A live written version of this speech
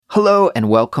Hello and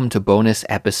welcome to bonus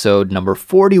episode number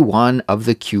 41 of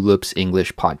the Culips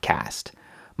English podcast.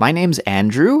 My name's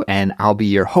Andrew and I'll be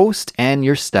your host and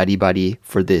your study buddy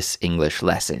for this English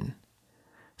lesson.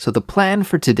 So the plan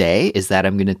for today is that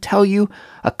I'm going to tell you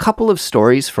a couple of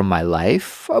stories from my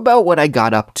life about what I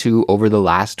got up to over the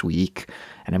last week,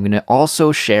 and I'm going to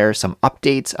also share some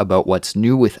updates about what's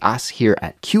new with us here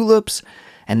at Culips.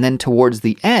 And then towards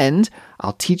the end,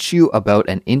 I'll teach you about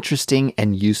an interesting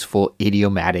and useful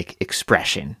idiomatic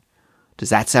expression. Does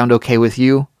that sound okay with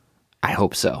you? I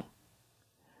hope so.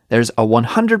 There's a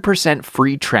 100%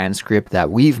 free transcript that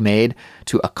we've made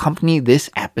to accompany this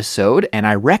episode, and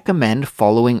I recommend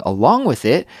following along with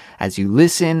it as you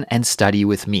listen and study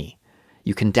with me.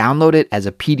 You can download it as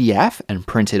a PDF and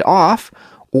print it off,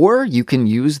 or you can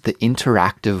use the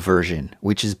interactive version,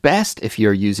 which is best if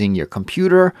you're using your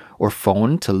computer or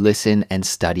phone to listen and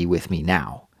study with me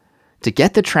now. To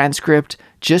get the transcript,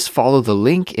 just follow the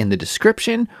link in the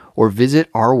description or visit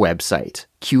our website,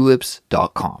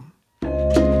 culips.com.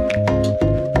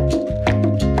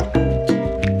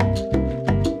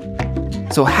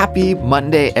 So happy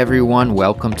Monday, everyone.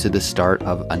 Welcome to the start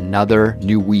of another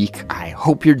new week. I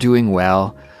hope you're doing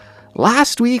well.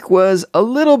 Last week was a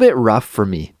little bit rough for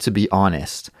me, to be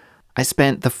honest. I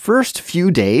spent the first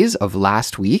few days of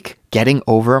last week getting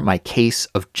over my case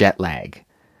of jet lag.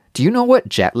 Do you know what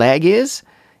jet lag is?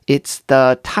 It's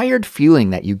the tired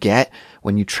feeling that you get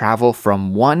when you travel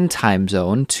from one time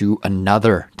zone to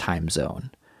another time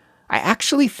zone. I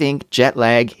actually think jet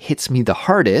lag hits me the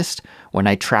hardest when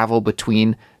I travel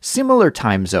between similar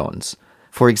time zones.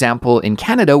 For example, in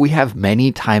Canada, we have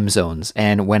many time zones,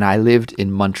 and when I lived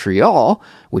in Montreal,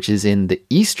 which is in the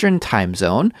Eastern time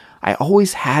zone, I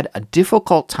always had a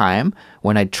difficult time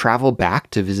when I'd travel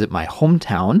back to visit my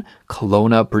hometown,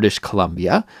 Kelowna, British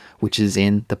Columbia, which is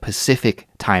in the Pacific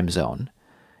time zone.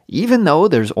 Even though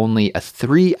there's only a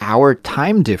 3-hour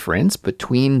time difference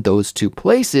between those two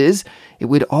places, it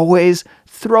would always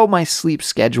throw my sleep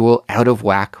schedule out of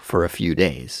whack for a few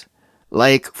days.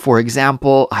 Like, for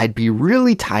example, I'd be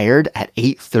really tired at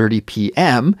 8:30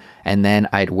 p.m. and then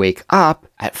I'd wake up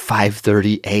at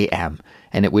 5:30 a.m.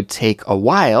 and it would take a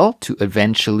while to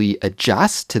eventually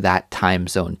adjust to that time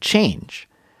zone change.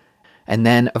 And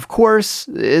then, of course,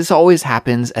 this always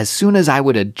happens, as soon as I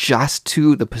would adjust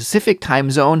to the Pacific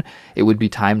time zone, it would be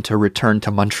time to return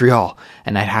to Montreal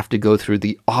and I'd have to go through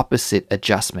the opposite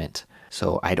adjustment.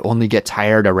 So I'd only get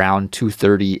tired around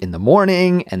 2:30 in the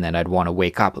morning, and then I'd want to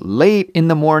wake up late in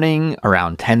the morning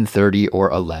around 10:30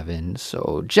 or 11.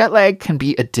 So jet lag can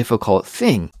be a difficult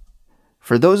thing.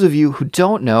 For those of you who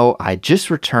don't know, I just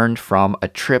returned from a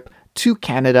trip to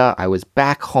Canada. I was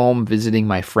back home visiting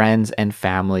my friends and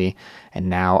family, and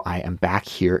now I am back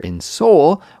here in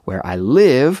Seoul, where I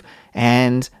live,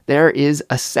 and there is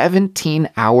a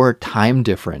 17-hour time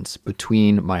difference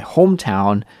between my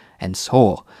hometown and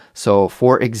Seoul. So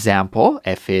for example,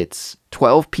 if it's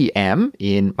 12 p.m.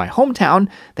 in my hometown,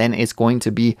 then it's going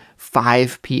to be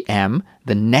 5 p.m.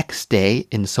 the next day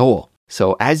in Seoul.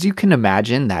 So as you can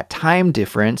imagine, that time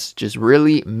difference just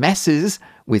really messes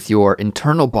with your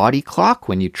internal body clock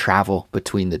when you travel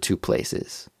between the two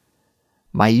places.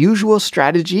 My usual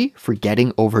strategy for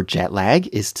getting over jet lag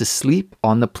is to sleep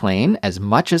on the plane as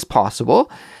much as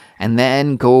possible and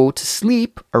then go to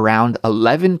sleep around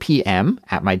 11 p.m.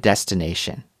 at my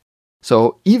destination.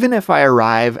 So even if I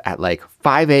arrive at like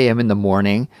 5 a.m. in the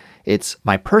morning, it's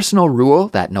my personal rule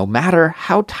that no matter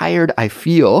how tired I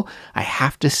feel, I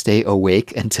have to stay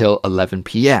awake until 11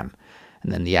 p.m.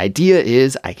 And then the idea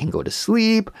is I can go to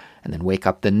sleep and then wake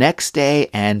up the next day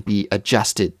and be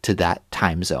adjusted to that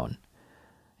time zone.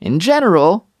 In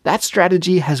general, that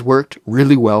strategy has worked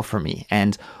really well for me,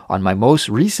 and on my most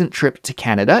recent trip to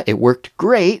Canada, it worked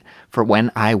great for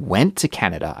when I went to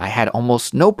Canada. I had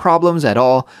almost no problems at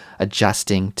all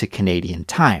adjusting to Canadian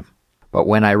time. But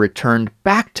when I returned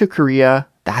back to Korea,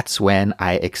 that's when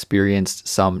I experienced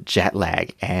some jet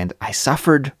lag, and I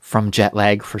suffered from jet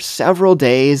lag for several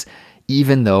days,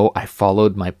 even though I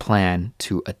followed my plan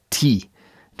to a T.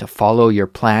 To follow your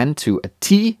plan to a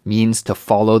T means to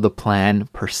follow the plan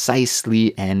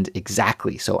precisely and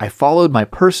exactly. So I followed my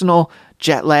personal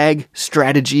jet lag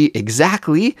strategy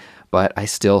exactly, but I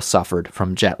still suffered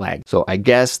from jet lag. So I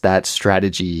guess that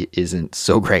strategy isn't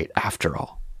so great after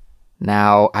all.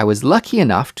 Now, I was lucky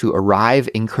enough to arrive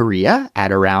in Korea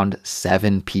at around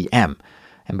 7 p.m.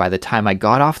 And by the time I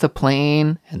got off the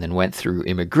plane and then went through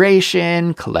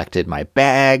immigration, collected my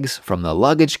bags from the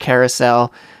luggage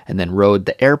carousel, and then rode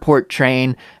the airport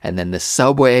train and then the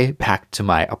subway back to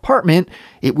my apartment,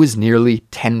 it was nearly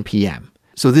 10 p.m.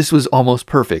 So this was almost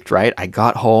perfect, right? I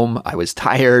got home, I was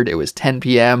tired, it was 10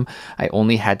 p.m. I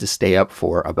only had to stay up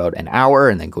for about an hour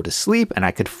and then go to sleep, and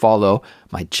I could follow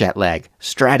my jet lag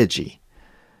strategy.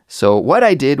 So what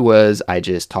I did was I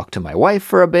just talked to my wife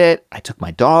for a bit, I took my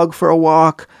dog for a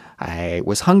walk, I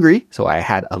was hungry, so I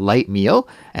had a light meal,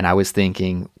 and I was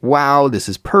thinking, wow, this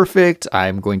is perfect,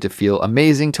 I'm going to feel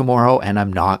amazing tomorrow, and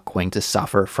I'm not going to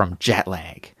suffer from jet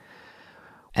lag.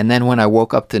 And then when I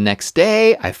woke up the next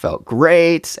day, I felt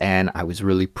great and I was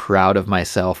really proud of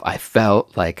myself. I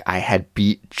felt like I had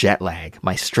beat jet lag.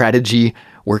 My strategy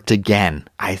worked again,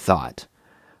 I thought.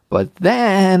 But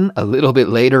then a little bit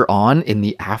later on in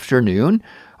the afternoon,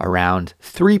 around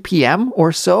 3 p.m.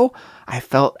 or so, I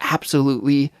felt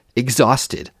absolutely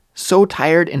exhausted. So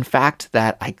tired, in fact,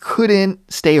 that I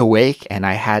couldn't stay awake and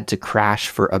I had to crash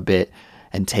for a bit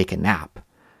and take a nap.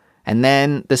 And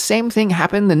then the same thing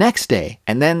happened the next day,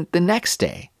 and then the next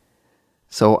day.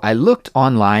 So I looked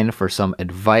online for some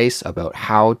advice about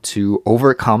how to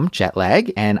overcome jet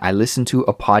lag, and I listened to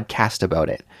a podcast about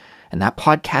it. And that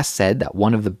podcast said that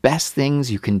one of the best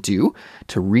things you can do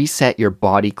to reset your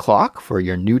body clock for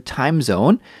your new time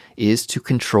zone is to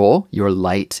control your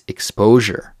light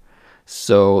exposure.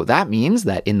 So that means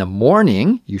that in the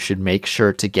morning, you should make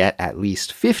sure to get at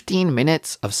least 15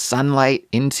 minutes of sunlight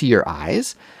into your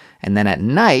eyes. And then at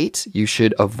night, you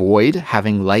should avoid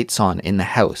having lights on in the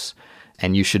house.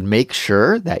 And you should make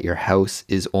sure that your house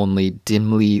is only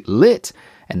dimly lit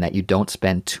and that you don't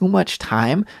spend too much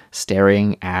time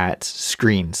staring at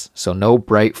screens. So no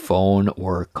bright phone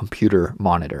or computer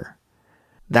monitor.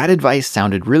 That advice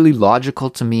sounded really logical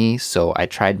to me, so I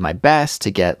tried my best to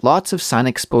get lots of sun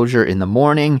exposure in the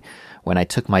morning when I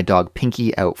took my dog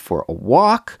Pinky out for a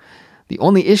walk. The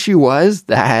only issue was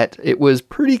that it was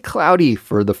pretty cloudy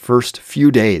for the first few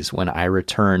days when I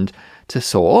returned to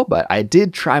Seoul, but I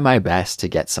did try my best to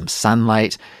get some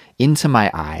sunlight into my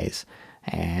eyes.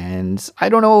 And I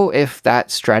don't know if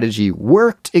that strategy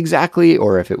worked exactly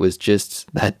or if it was just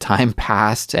that time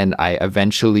passed and I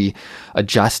eventually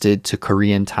adjusted to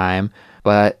Korean time.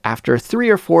 But after 3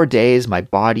 or 4 days, my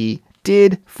body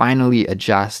did finally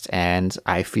adjust and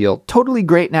I feel totally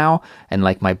great now and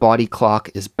like my body clock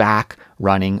is back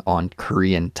running on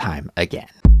Korean time again.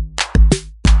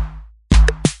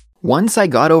 Once I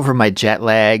got over my jet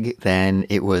lag, then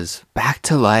it was back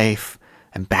to life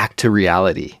and back to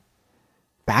reality.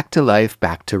 Back to life,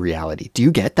 back to reality. Do you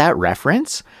get that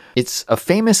reference? It's a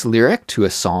famous lyric to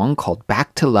a song called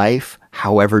Back to Life,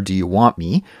 However Do You Want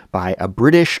Me by a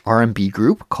British R&B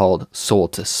group called Soul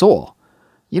to Soul.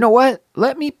 You know what?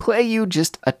 Let me play you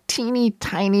just a teeny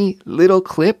tiny little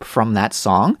clip from that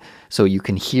song so you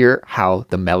can hear how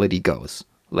the melody goes.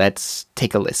 Let's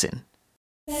take a listen.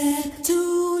 Back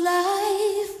to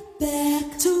life,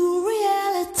 back to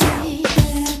reality,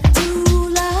 back to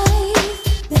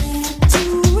life, back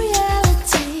to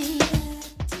reality.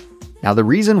 Now, the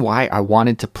reason why I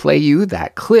wanted to play you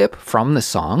that clip from the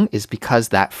song is because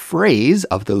that phrase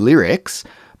of the lyrics,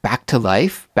 back to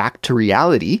life, back to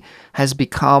reality, has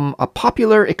become a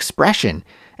popular expression,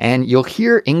 and you'll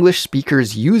hear English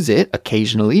speakers use it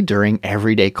occasionally during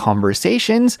everyday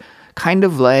conversations, kind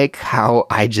of like how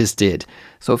I just did.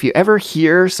 So if you ever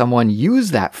hear someone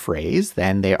use that phrase,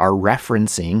 then they are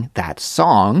referencing that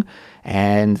song,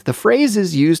 and the phrase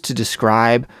is used to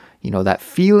describe, that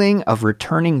feeling of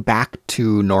returning back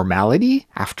to normality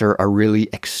after a really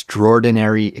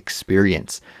extraordinary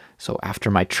experience. So after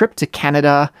my trip to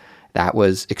Canada, that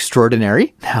was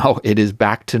extraordinary. Now it is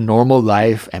back to normal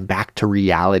life and back to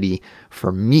reality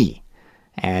for me.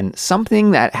 And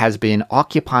something that has been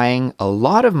occupying a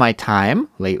lot of my time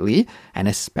lately, and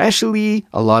especially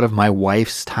a lot of my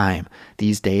wife's time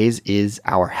these days, is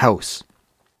our house.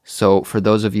 So for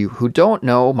those of you who don't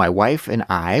know, my wife and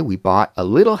we bought a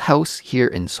little house here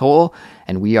in Seoul,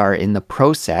 and we are in the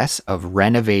process of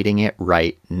renovating it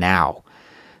right now.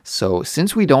 So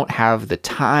since we don't have the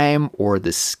time or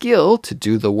the skill to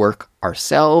do the work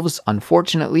ourselves,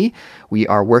 unfortunately, we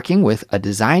are working with a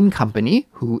design company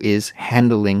who is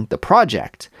handling the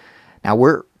project. Now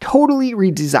we're totally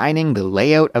redesigning the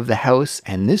layout of the house,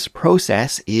 and this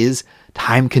process is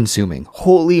time consuming.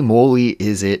 Holy moly,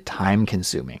 is it time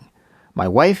consuming. My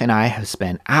wife and I have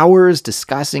spent hours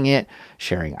discussing it,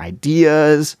 sharing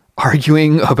ideas,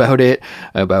 arguing about it,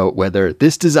 about whether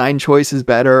this design choice is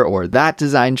better or that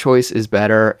design choice is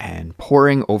better, and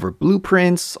poring over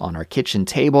blueprints on our kitchen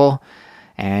table.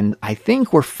 And I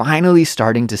think we're finally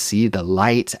starting to see the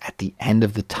light at the end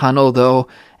of the tunnel though.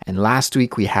 And last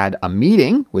week we had a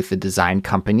meeting with the design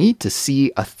company to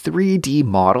see a 3D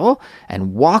model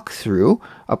and walk through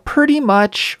a pretty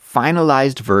much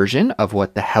finalized version of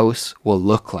what the house will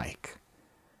look like.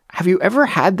 Have you ever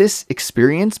had this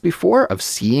experience before of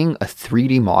seeing a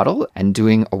 3D model and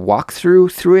doing a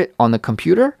walkthrough through it on the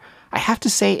computer? I have to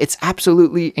say it's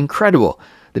absolutely incredible.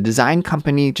 The design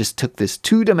company just took this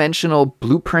two-dimensional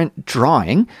blueprint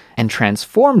drawing and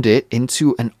transformed it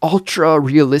into an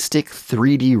ultra-realistic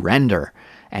 3D render.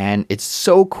 And it's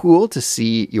so cool to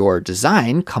see your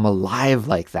design come alive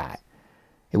like that.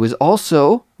 It was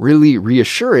also really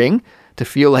reassuring to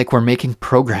feel like we're making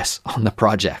progress on the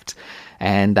project,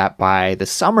 and that by the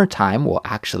summertime we'll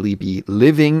actually be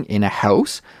living in a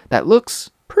house that looks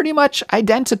pretty much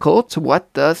identical to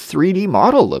what the 3D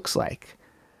model looks like.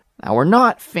 Now, we're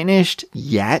not finished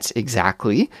yet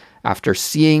exactly. After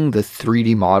seeing the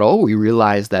 3D model, we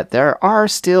realize that there are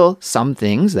still some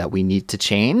things that we need to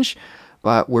change,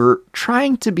 but we're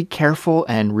trying to be careful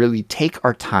and really take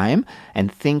our time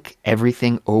and think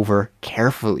everything over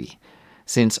carefully.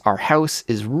 Since our house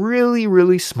is really,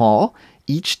 really small,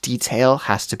 each detail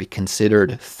has to be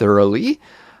considered thoroughly,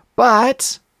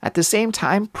 but at the same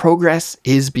time, progress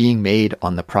is being made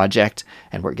on the project,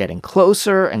 and we're getting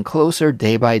closer and closer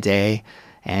day by day.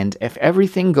 And if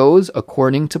everything goes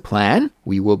according to plan,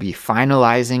 we will be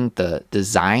finalizing the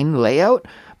design layout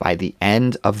by the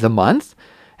end of the month.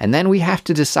 And then we have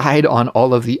to decide on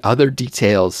all of the other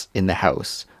details in the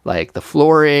house, like the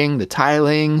flooring, the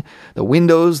tiling, the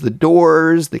windows, the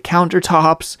doors, the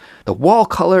countertops, the wall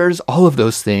colors, all of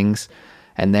those things.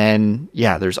 And then,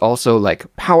 there's also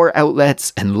like power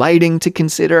outlets and lighting to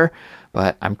consider.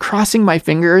 But I'm crossing my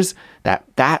fingers that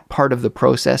that part of the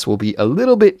process will be a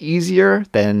little bit easier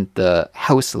than the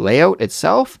house layout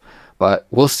itself. But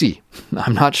we'll see.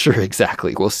 I'm not sure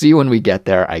exactly. We'll see when we get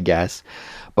there, I guess.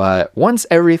 But once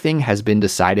everything has been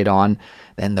decided on,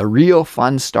 then the real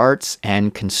fun starts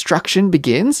and construction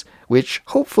begins, which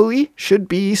hopefully should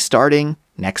be starting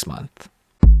next month.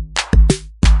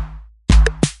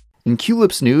 In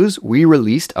Culips News, we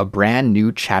released a brand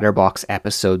new Chatterbox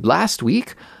episode last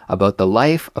week about the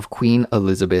life of Queen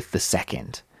Elizabeth II.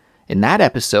 In that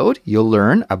episode, you'll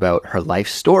learn about her life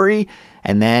story,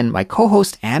 and then my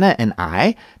co-host Anna and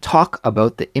I talk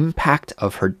about the impact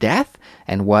of her death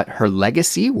and what her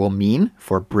legacy will mean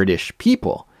for British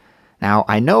people. Now,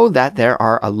 I know that there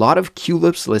are a lot of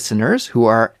Culips listeners who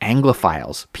are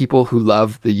Anglophiles, people who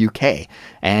love the UK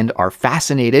and are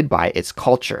fascinated by its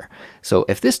culture. So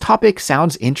if this topic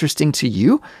sounds interesting to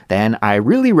you, then I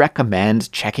really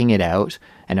recommend checking it out.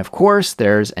 And of course,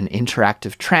 there's an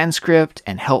interactive transcript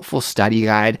and helpful study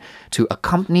guide to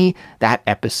accompany that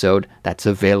episode that's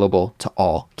available to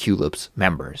all Culips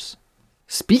members.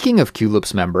 Speaking of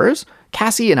Culips members,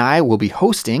 Cassie and I will be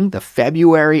hosting the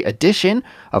February edition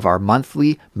of our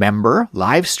monthly member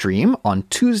live stream on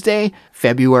Tuesday,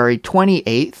 February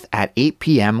 28th at 8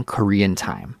 p.m. Korean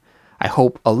time. I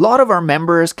hope a lot of our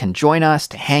members can join us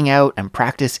to hang out and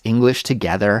practice English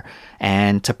together.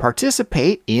 And to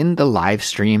participate in the live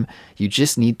stream, you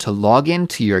just need to log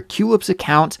into your Culips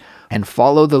account and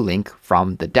follow the link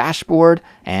from the dashboard,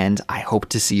 and I hope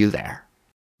to see you there.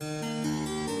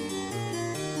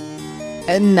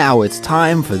 And now it's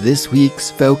time for this week's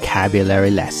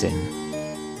vocabulary lesson.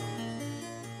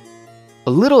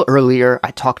 A little earlier,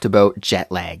 I talked about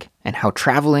jet lag and how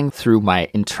traveling through my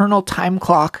internal time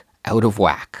clock out of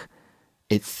whack.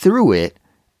 It threw it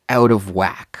out of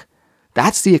whack.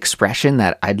 That's the expression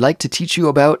that I'd like to teach you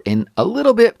about in a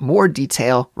little bit more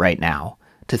detail right now.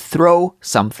 To throw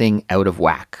something out of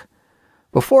whack.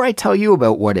 Before I tell you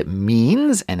about what it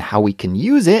means and how we can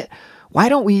use it, why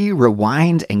don't we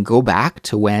rewind and go back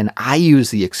to when I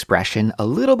used the expression a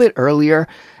little bit earlier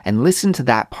and listen to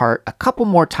that part a couple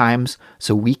more times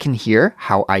so we can hear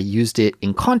how I used it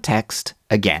in context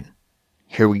again.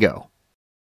 Here we go.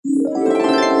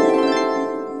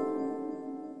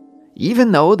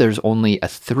 Even though there's only a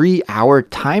 3-hour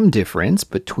time difference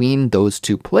between those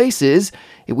two places,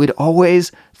 it would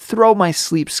always throw my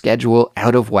sleep schedule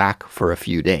out of whack for a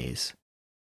few days.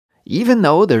 Even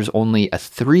though there's only a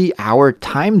 3-hour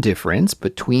time difference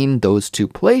between those two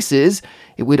places,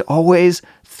 it would always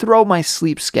throw my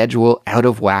sleep schedule out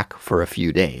of whack for a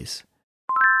few days.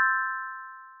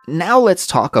 Now let's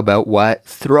talk about what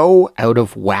throw out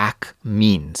of whack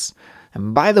means.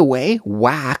 And by the way,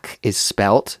 whack is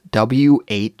spelt W-H-A-C-K,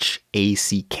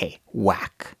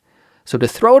 whack. So to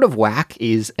throw out of whack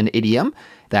is an idiom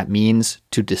that means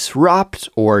to disrupt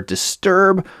or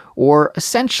disturb or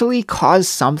essentially cause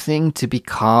something to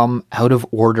become out of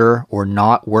order or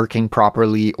not working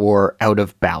properly or out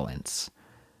of balance.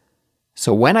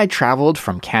 So when I traveled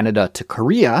from Canada to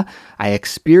Korea, I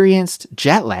experienced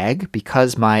jet lag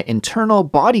because my internal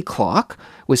body clock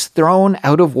was thrown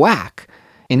out of whack.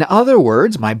 In other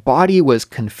words, my body was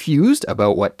confused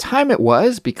about what time it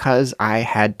was because I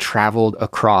had traveled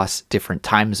across different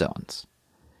time zones.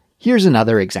 Here's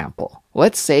another example.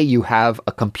 Let's say you have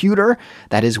a computer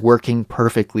that is working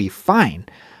perfectly fine,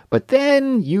 but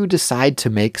then you decide to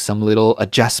make some little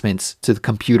adjustments to the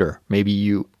computer. Maybe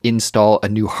you install a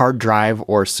new hard drive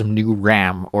or some new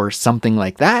RAM or something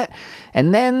like that,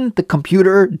 and then the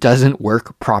computer doesn't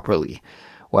work properly.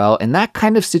 Well, in that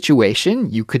kind of situation,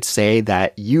 you could say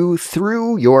that you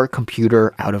threw your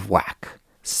computer out of whack.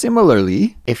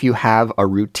 Similarly, if you have a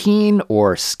routine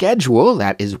or schedule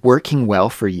that is working well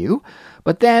for you,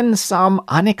 but then some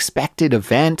unexpected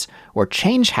event or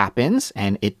change happens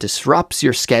and it disrupts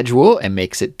your schedule and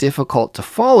makes it difficult to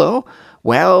follow,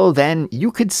 well, then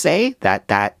you could say that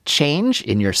that change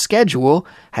in your schedule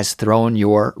has thrown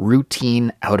your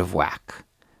routine out of whack.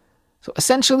 So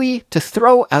essentially, to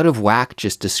throw out of whack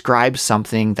just describes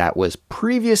something that was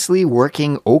previously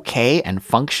working okay and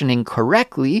functioning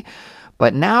correctly,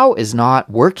 but now is not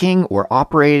working or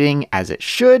operating as it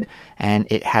should, and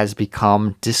it has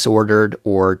become disordered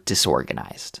or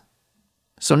disorganized.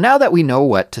 So now that we know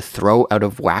what to throw out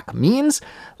of whack means,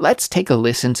 let's take a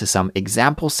listen to some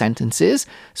example sentences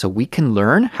so we can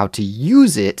learn how to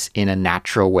use it in a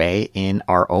natural way in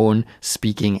our own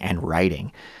speaking and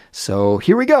writing. So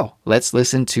here we go. Let's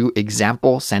listen to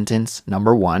example sentence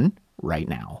number 1 right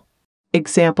now.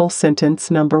 Example sentence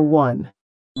number 1.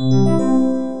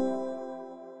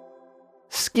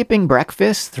 Skipping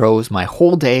breakfast throws my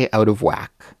whole day out of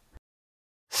whack.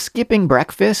 Skipping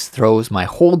breakfast throws my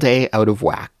whole day out of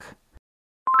whack.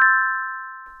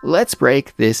 Let's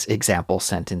break this example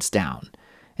sentence down.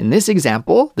 In this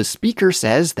example, the speaker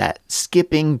says that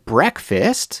skipping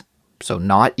breakfast, so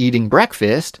not eating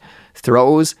breakfast,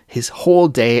 throws his whole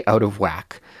day out of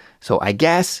whack. So I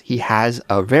guess he has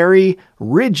a very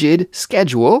rigid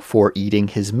schedule for eating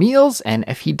his meals, and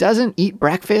if he doesn't eat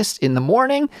breakfast in the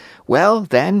morning, well,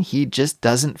 then he just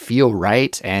doesn't feel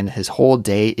right and his whole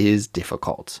day is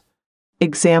difficult.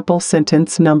 Example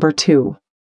sentence number 2.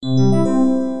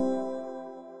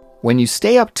 When you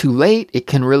stay up too late, it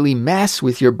can really mess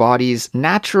with your body's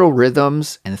natural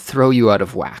rhythms and throw you out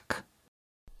of whack.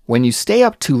 When you stay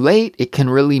up too late, it can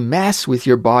really mess with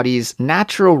your body's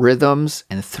natural rhythms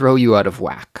and throw you out of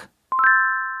whack.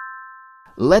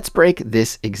 Let's break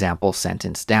this example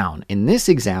sentence down. In this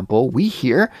example, we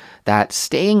hear that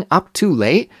staying up too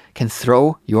late can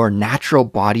throw your natural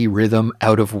body rhythm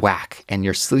out of whack and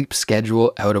your sleep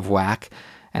schedule out of whack.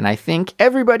 And I think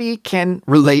everybody can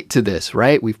relate to this,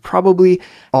 right? We've probably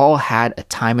all had a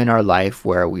time in our life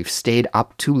where we've stayed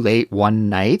up too late one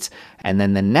night, and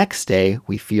then the next day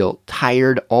we feel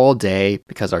tired all day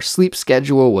because our sleep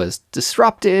schedule was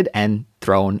disrupted and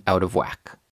thrown out of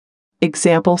whack.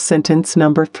 Example sentence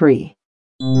number 3.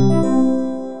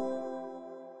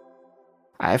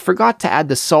 I forgot to add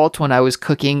the salt when I was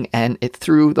cooking and it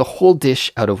threw the whole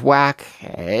dish out of whack.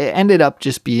 It ended up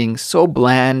just being so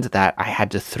bland that I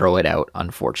had to throw it out,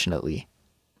 unfortunately.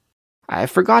 I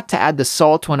forgot to add the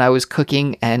salt when I was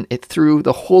cooking and it threw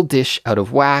the whole dish out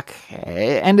of whack.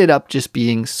 It ended up just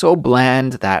being so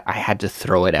bland that I had to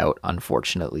throw it out,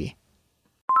 unfortunately.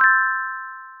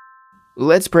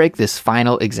 Let's break this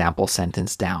final example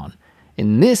sentence down.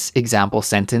 In this example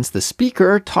sentence, the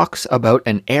speaker talks about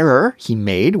an error he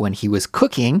made when he was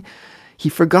cooking. He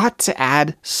forgot to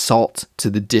add salt to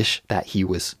the dish that he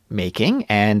was making,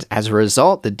 and as a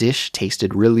result, the dish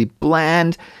tasted really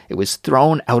bland. It was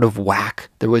thrown out of whack.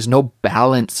 There was no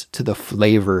balance to the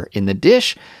flavor in the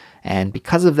dish, and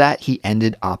because of that, he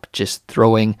ended up just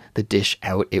throwing the dish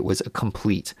out. It was a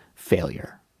complete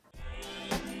failure.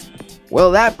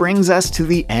 Well, that brings us to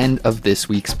the end of this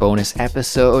week's bonus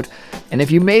episode. And if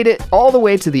you made it all the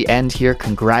way to the end here,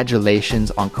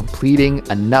 congratulations on completing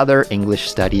another English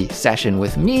study session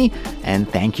with me. And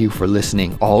thank you for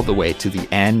listening all the way to the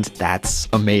end. That's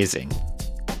amazing.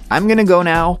 I'm going to go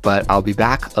now, but I'll be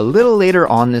back a little later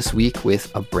on this week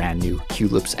with a brand new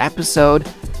Culips episode.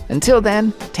 Until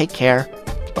then, take care.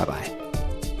 Bye-bye.